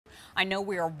I know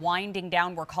we are winding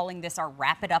down. We're calling this our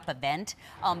Wrap It Up event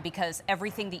because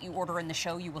everything that you order in the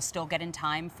show, you will still get in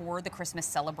time for the Christmas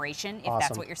celebration, if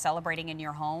that's what you're celebrating in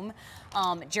your home.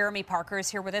 Jeremy Parker is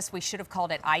here with us. We should have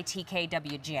called it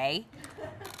ITKWJ.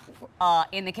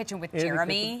 In the kitchen with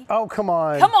Jeremy. Oh, come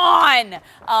on. Come on.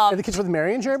 In the kitchen with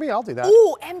Mary and Jeremy? I'll do that.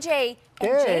 Ooh, MJ.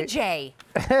 MJJ.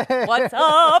 What's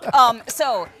up?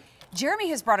 So Jeremy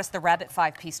has brought us the Rabbit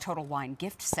 5-piece Total Wine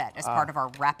gift set as part of our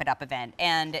Wrap It Up event.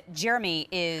 And Jeremy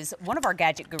is one of our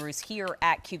gadget gurus here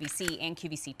at QVC and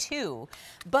QVC2.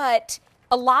 But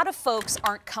a lot of folks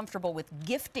aren't comfortable with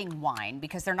gifting wine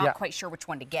because they're not quite sure which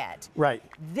one to get. Right.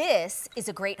 This is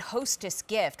a great hostess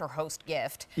gift or host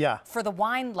gift for the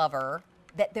wine lover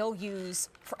that they'll use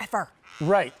forever.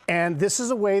 Right, and this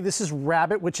is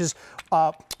Rabbit, which is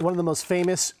one of the most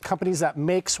famous companies that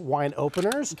makes wine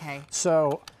openers. Okay.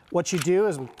 So what you do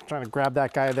is, I'm trying to grab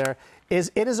that guy there, it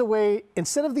is a way,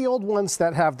 instead of the old ones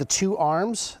that have the two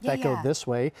arms that go this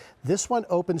way, this one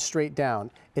opens straight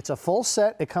down. It's a full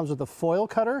set. It comes with a foil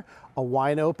cutter, a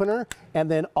wine opener, and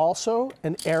then also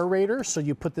an aerator. So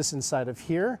you put this inside of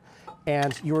here,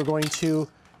 and you are going to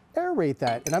aerate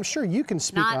that. And I'm sure you can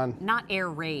speak on... Not air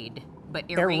raid, but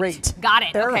aerate. Aerate. Got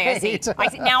it. Aerate. Okay, I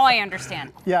see. Now I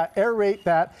understand. Yeah, aerate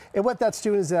that. And what that's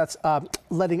doing is that's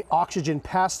letting oxygen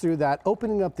pass through that,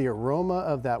 opening up the aroma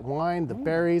of that wine, the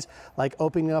berries, like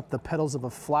opening up the petals of a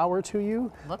flower to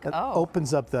you. Look,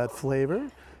 opens up that flavor.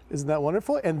 Isn't that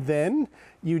wonderful? And then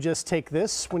you just take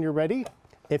this when you're ready.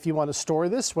 If you want to store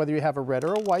this, whether you have a red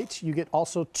or a white, you get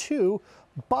also 2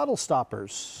 bottle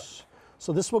stoppers.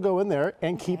 So this will go in there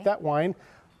and keep that wine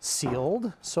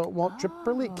sealed so it won't drip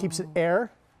or leak. Keeps it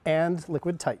air and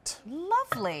liquid tight.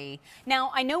 Lovely.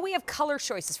 Now, I know we have color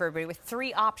choices for everybody with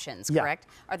 3 options, correct?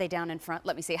 Are they down in front?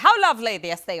 Let me see. How lovely.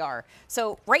 Yes, they are.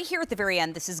 So right here at the very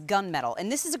end, this is gunmetal.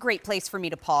 And this is a great place for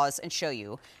me to pause and show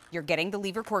you. You're getting the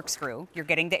lever corkscrew, you're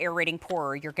getting the aerating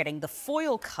pourer, you're getting the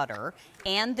foil cutter,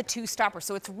 and the 2 stoppers.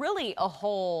 So it's really a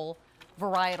whole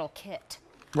varietal kit.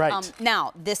 Right.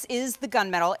 Now, this is the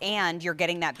gunmetal, and you're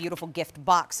getting that beautiful gift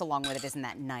box along with it. Isn't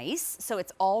that nice? So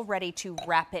it's all ready to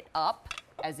wrap it up,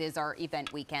 as is our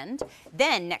event weekend.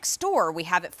 Then next door, we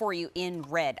have it for you in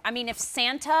red. I mean, if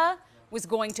Santa was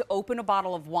going to open a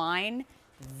bottle of wine,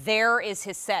 there is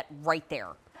his set right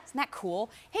there. Isn't that cool?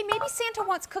 Hey, maybe Santa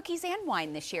wants cookies and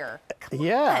wine this year. Come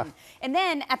on. And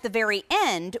then at the very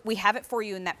end, we have it for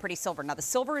you in that pretty silver. Now, the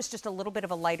silver is just a little bit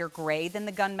of a lighter gray than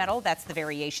the gunmetal. That's the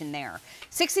variation there.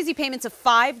 6 easy payments of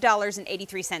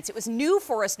 $5.83. It was new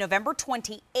for us November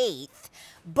 28th,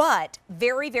 but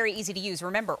very, very easy to use.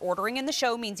 Remember, ordering in the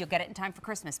show means you'll get it in time for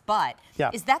Christmas, but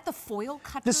is that the foil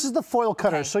cutter? This is the foil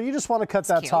cutter. Okay. So you just want to cut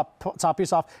that top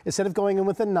piece off instead of going in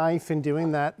with a knife and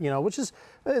doing that, you know, which is,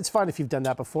 it's fine if you've done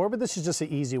that before, but this is just an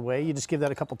easy way. You just give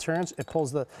that a couple turns. It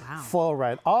pulls the foil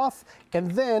right off.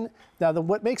 And then, now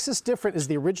what makes this different is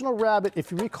the original Rabbit,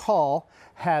 if you recall,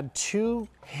 had 2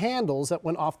 handles that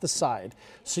went off the side.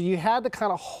 So you had to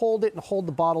kind of hold it and hold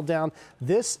the bottle down.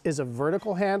 This is a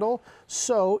vertical handle.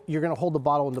 So you're going to hold the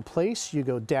bottle into place. You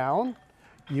go down,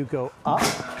 you go up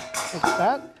like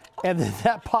that, and then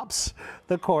that pops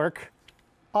the cork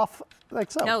off like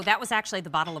so. No, that was actually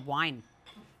the bottle of wine.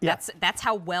 Yeah. That's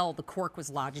how well the cork was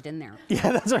lodged in there.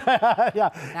 Yeah, that's right.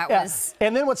 That was.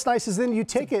 And then what's nice is then you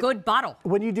take it. Good bottle.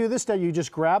 When you do this, now you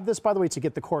just grab this, by the way, to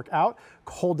get the cork out,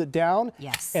 hold it down.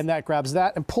 Yes. And that grabs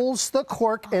that and pulls the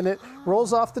cork, and it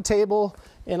rolls off the table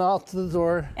and out to the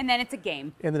door. And then it's a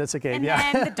game. And then it's a game,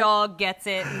 and then the dog gets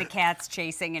it, and the cat's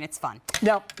chasing, and it's fun.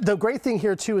 Now, the great thing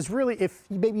here, too, is really if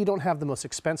maybe you don't have the most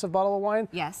expensive bottle of wine.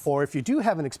 Yes. Or if you do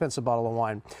have an expensive bottle of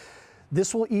wine,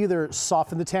 this will either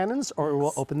soften the tannins or it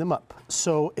will open them up.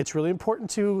 So it's really important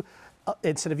to,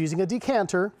 instead of using a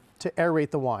decanter, to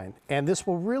aerate the wine. And this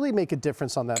will really make a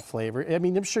difference on that flavor. I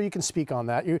mean, I'm sure you can speak on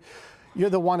that. You're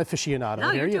the wine aficionado no,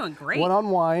 here. You're doing great. One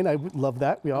on wine, I love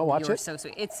that. We all watch You're it. So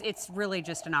sweet. It's really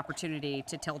just an opportunity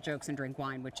to tell jokes and drink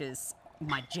wine, which is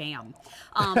my jam.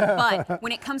 But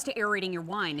when it comes to aerating your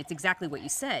wine, it's exactly what you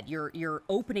said. You're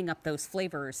opening up those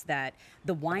flavors that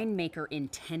the winemaker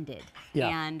intended. Yeah.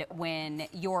 And when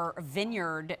your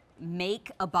vineyard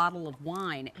make a bottle of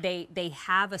wine, they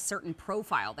have a certain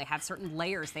profile, they have certain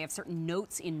layers, they have certain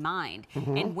notes in mind.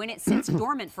 And when it sits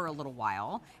dormant for a little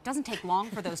while, it doesn't take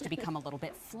long for those to become a little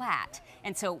bit flat.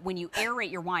 And so when you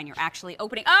aerate your wine, you're actually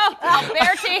opening. Oh,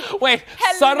 Alberti! Wait,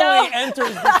 hello. suddenly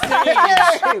enters the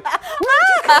stage.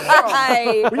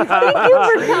 Hi. Were you coming? Thank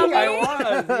you for coming. I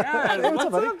was, yes. Hey, what's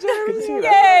up, buddy? Good to see you.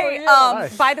 Yay! Hi.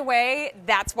 By the way,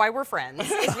 that's why we're friends.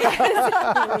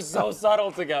 We're so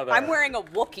subtle together. I'm wearing a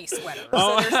Wookiee sweater.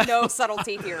 So there's no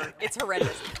subtlety here. It's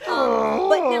horrendous.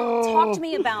 But now talk to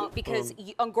me about, because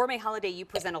on Gourmet Holiday, you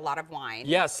present a lot of wine.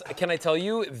 Yes, can I tell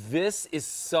you, this is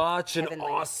such an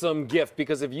awesome gift,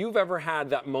 because if you've ever had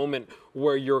that moment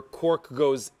where your cork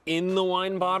goes in the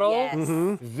wine bottle,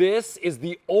 Yes. this is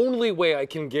the only way I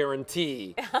can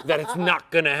guarantee that it's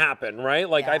not gonna happen, right?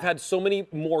 Like Yeah. I've had so many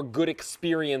more good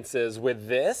experiences with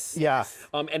this. Yeah.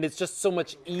 And it's just so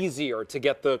much easier to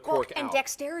get the cork And out.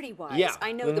 dexterity-wise, Yeah.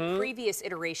 I know the previous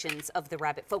iterations of the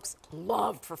Rabbit folks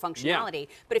loved for functionality,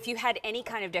 but if you had any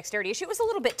kind of dexterity issue, it was a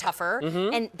little bit tougher,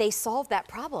 and they solved that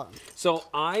problem. So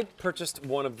I purchased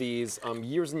one of these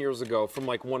years and years ago from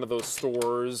like one of those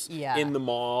stores Yeah. in the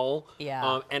mall.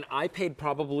 Yeah. And I paid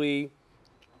probably,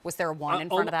 Was there a one in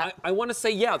front of that? I want to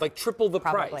say, yeah, like triple the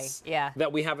Probably, price yeah.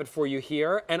 that we have it for you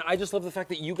here. And I just love the fact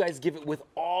that you guys give it with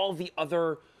all the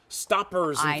other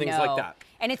stoppers and things like that.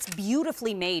 And it's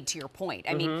beautifully made, to your point.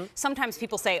 I mean, sometimes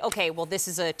people say, okay, well, this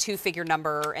is a 2-figure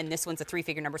number and this one's a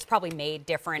 3-figure number. It's probably made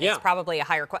different. Yeah. It's probably a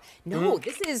higher quality. No,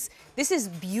 this is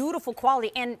beautiful quality.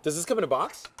 And Does this come in a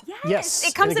box? Yes,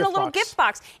 it comes in in a a little gift gift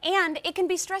box. And it can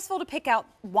be stressful to pick out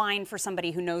wine for somebody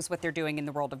who knows what they're doing in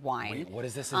the world of wine. Wait, what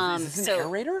is this? Is this an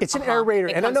aerator? It's an aerator.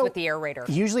 It and I comes know with the aerator.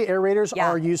 Usually aerators Yeah.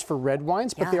 are used for red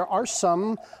wines, but Yeah. there are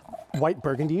some white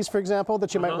burgundies, for example,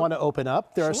 that you might want to open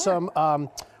up. There are some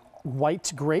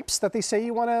white grapes that they say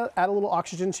you want to add a little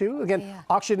oxygen to. Again, Yeah.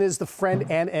 oxygen is the friend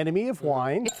and enemy of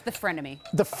wine. It's the frenemy.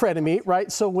 The frenemy,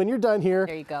 right? So when you're done here,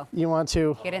 There you go. you want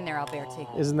to, Get in there, Alberti.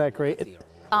 isn't that great?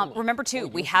 Remember, too,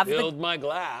 we have the... Filled my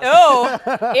glass. Oh,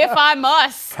 if I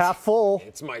must. Half full.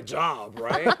 It's my job,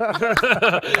 right?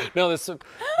 No, this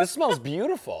smells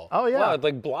beautiful. Oh, yeah. Wow,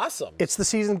 like blossom. It's the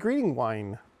seasoned greeting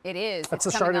wine. It is. That's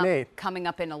It's a coming Chardonnay. Up, coming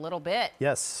up in a little bit.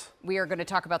 Yes. We are going to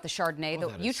talk about the Chardonnay. Oh,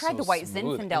 that you is tried so the white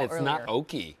smooth, Zinfandel and it's earlier. not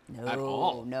oaky at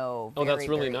all. No. Oh, that's very,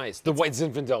 really very- nice. The white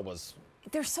Zinfandel was.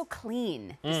 They're so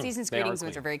clean. The Season's they are Greetings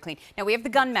ones clean. are very clean. Now we have the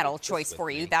gunmetal choice with for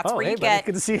you. me. That's Oh, where hey, you buddy. get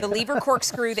Good to see you. the lever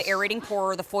corkscrew, the aerating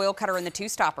pourer, the foil cutter, and the 2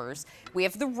 stoppers. We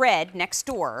have the red next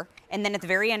door, and then at the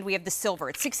very end we have the silver.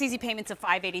 It's 6 easy payments of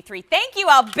 $583. Thank you,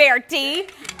 Alberti.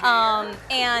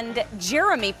 And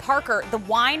Jeremy Parker, the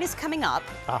wine is coming up.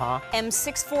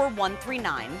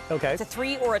 M64139. Okay. It's a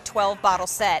 3 or a 12 bottle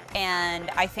set, and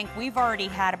I think we've already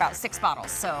had about 6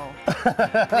 bottles, so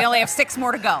we only have 6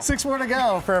 more to go. 6 more to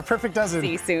go for a perfect dozen.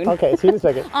 See you soon. Okay, see you in a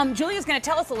second. Julia's going to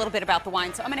tell us a little bit about the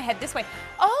wine, so I'm going to head this way.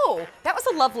 Oh, that was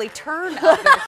a lovely turn. Up there.